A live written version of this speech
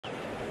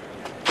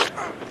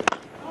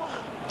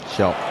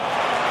shot.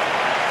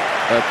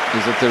 That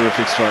is a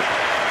terrific strike.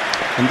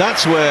 And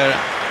that's where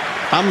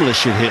Amler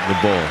should hit the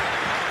ball.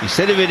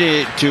 Instead of hitting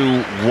it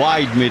too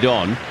wide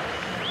mid-on,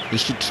 he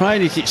should try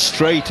and hit it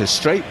straighter,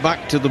 straight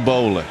back to the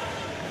bowler.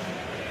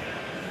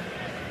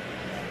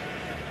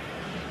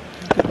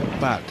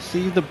 Bat.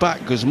 See, the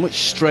bat goes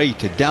much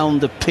straighter down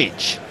the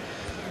pitch.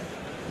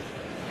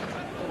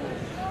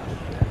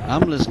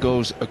 Amler's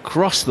goes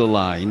across the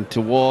line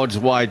towards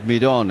wide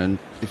mid-on, and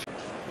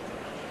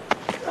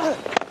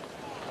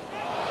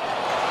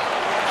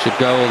should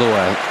go all the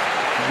way.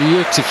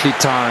 Beautifully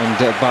timed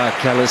by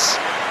Kallis.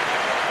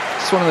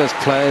 It's one of those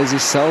players, he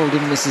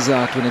seldom misses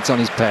out when it's on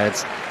his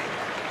pads.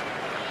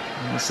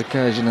 On this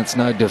occasion it's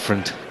no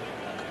different.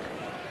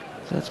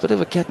 So it's a bit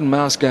of a cat and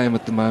mouse game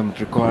at the moment,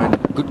 requiring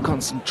good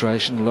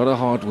concentration, a lot of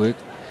hard work,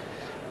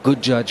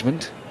 good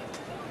judgment.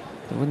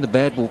 But when the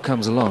bad ball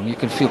comes along, you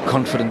can feel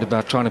confident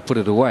about trying to put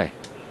it away.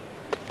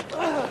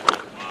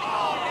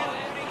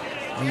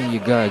 There you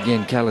go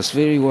again, Kallis,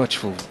 very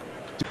watchful.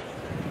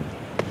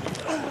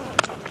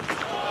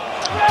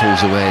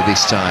 Pulls away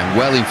this time,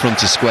 well in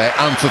front of square,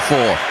 and for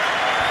 4.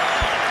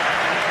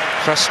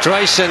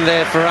 Frustration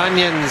there for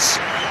Onions.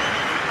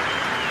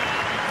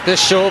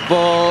 This short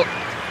ball,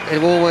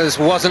 it always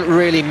wasn't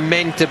really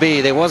meant to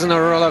be. There wasn't a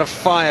lot of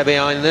fire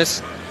behind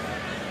this.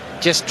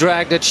 Just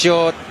dragged it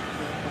short.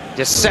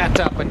 Just sat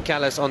up and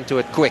Kallis onto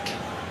it quick.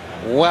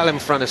 Well in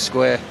front of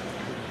square.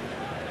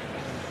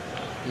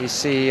 You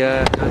see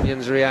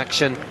Onions'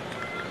 reaction.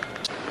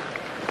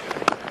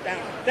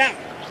 Down.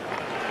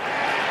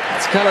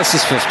 It's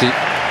Kallis' 50.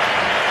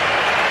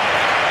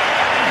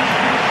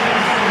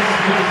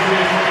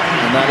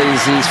 And that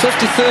is his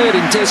 53rd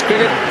in Test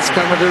cricket. It's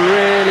come at a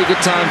really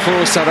good time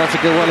for South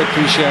Africa, well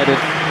appreciated.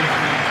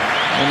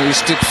 And he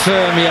stood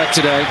firm here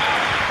today.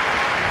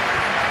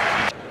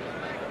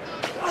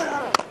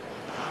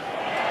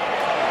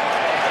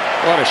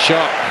 What a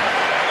shot.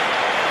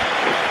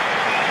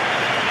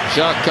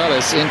 Jacques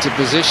Kallis into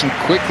position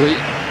quickly.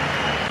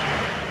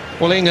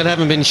 Well, England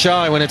haven't been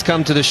shy when it's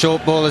come to the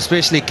short ball,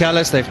 especially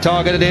Kallis. They've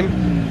targeted him.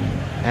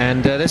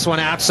 And this one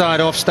outside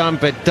off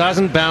stump, it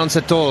doesn't bounce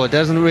at all. It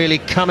doesn't really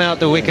come out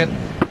the wicket.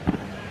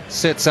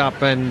 Sits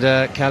up and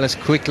Kallis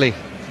quickly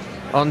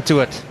onto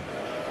it.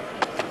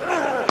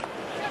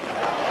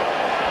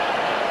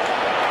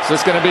 So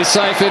it's going to be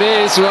safe, it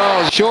is.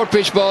 Well, short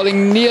pitch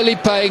bowling nearly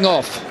paying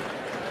off.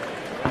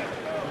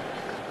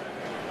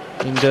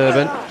 In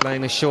Durban,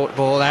 playing the short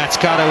ball. That's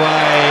cut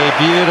away.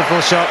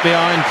 Beautiful shot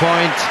behind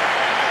point.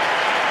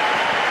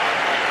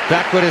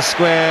 Backward is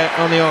square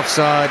on the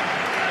offside.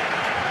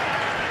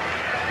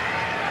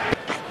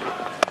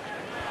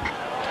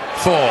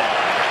 4.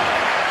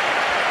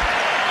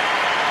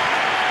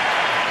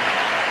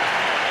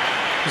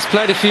 He's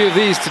played a few of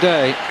these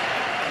today.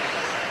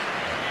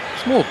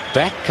 It's more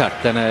back cut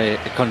than a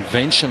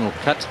conventional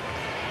cut.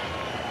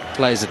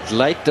 Plays it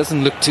late,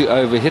 doesn't look to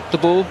overhit the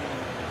ball.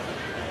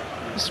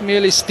 Just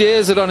merely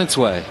steers it on its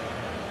way.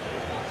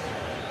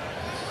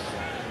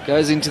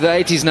 Goes into the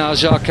 80s now,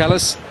 Jacques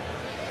Kallis.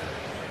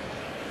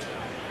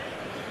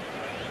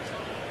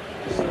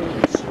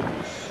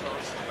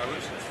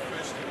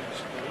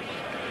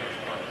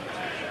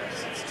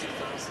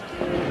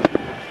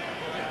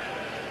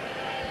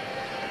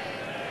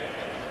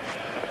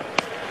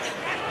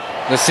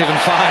 The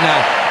 7-finer.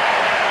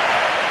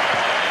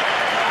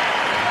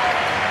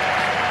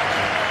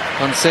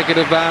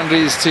 Consecutive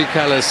boundaries to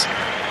Kallis.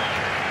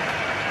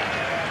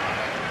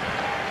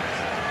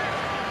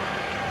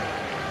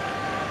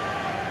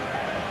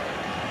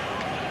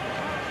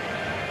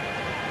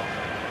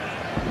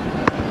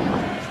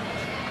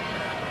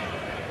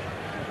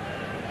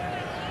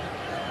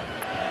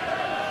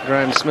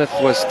 Graham Smith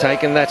was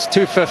taken. That's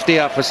 250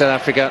 up for South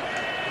Africa.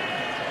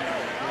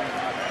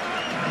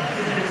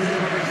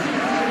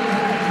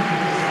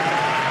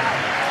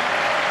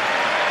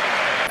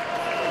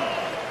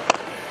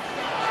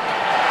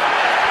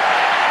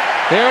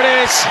 There it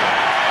is.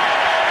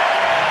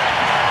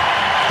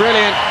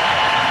 Brilliant.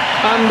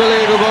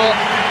 Unbelievable.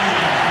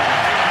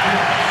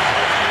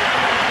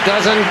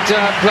 Doesn't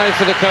play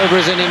for the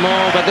Cobras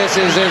anymore, but this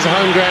is as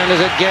home ground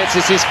as it gets.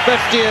 It's his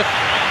 50th.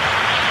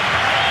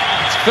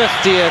 It's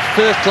 50th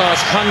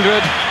first-class 100.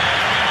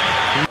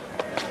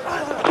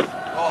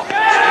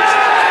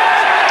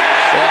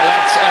 Well,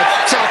 that's a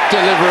top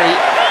delivery.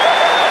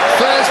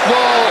 First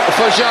ball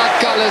for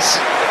Jacques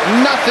Kallis.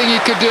 Nothing he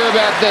could do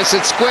about this.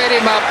 It squared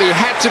him up. He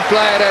had to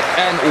play at it,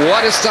 and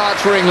what a start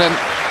for England.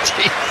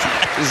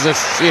 This is a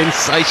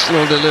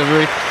sensational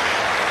delivery.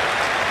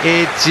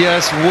 It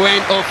just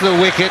went off the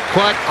wicket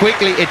quite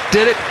quickly. It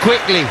did it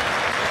quickly.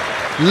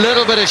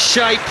 Little bit of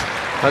shape,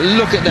 but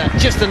look at that.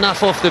 Just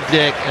enough off the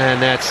deck,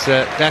 and that's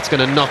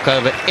going to knock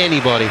over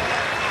anybody,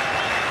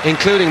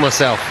 including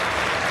myself.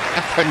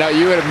 No,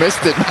 you would have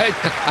missed it, mate.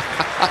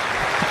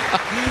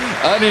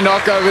 Only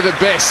knock over the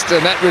best,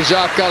 and that was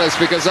Jacques Kallis,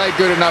 because they're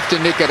good enough to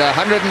nick it.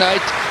 108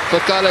 for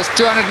Kallis,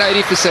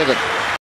 280 for 7.